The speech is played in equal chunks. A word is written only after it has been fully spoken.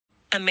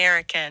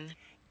American.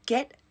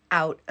 Get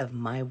out of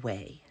my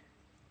way.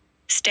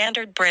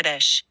 Standard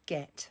British.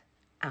 Get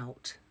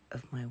out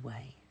of my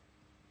way.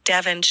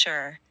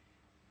 Devonshire.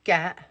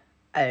 Get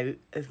out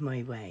of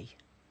my way.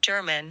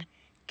 German.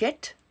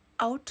 Get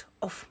out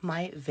of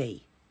my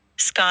way.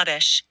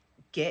 Scottish.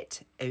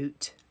 Get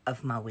out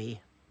of my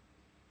way.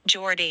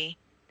 Geordie.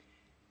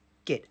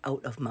 Get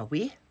out of my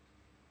way.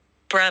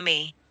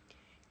 Brummie.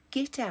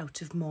 Get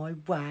out of my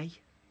way.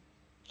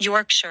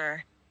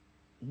 Yorkshire.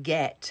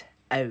 Get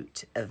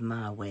out of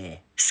my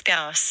way.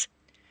 Scouse.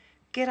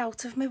 Get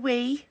out of my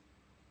way.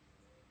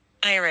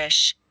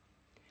 Irish.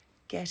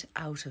 Get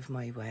out of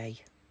my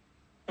way.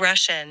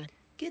 Russian.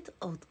 Get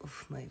out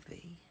of my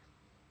way.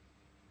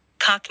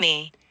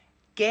 Cockney.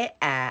 Get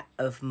out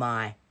of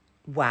my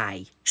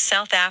way.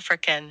 South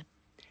African.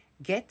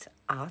 Get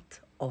out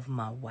of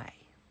my way.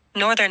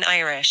 Northern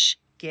Irish.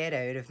 Get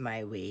out of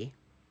my way.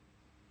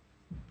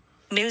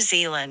 New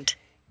Zealand.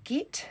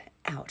 Get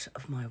out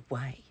of my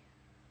way.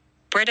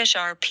 British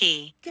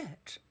RP.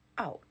 Get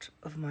out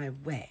of my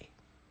way.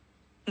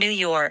 New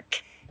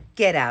York.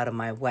 Get out of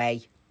my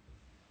way.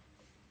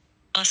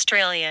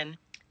 Australian.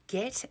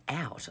 Get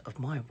out of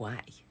my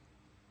way.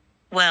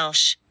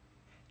 Welsh.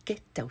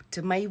 Get out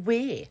of my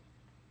way.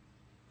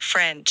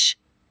 French.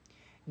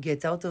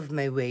 Get out of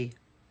my way.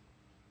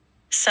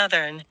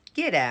 Southern.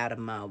 Get out of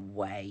my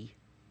way.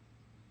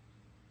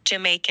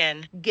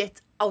 Jamaican.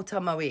 Get out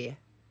of my way.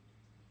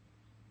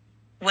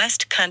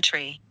 West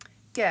Country.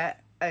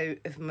 Get out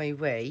of my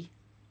way.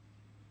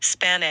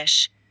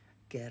 Spanish.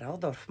 Get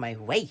out of my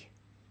way.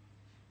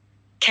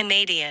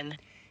 Canadian.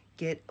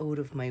 Get out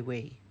of my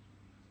way.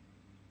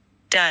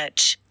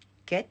 Dutch.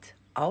 Get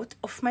out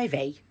of my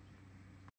way.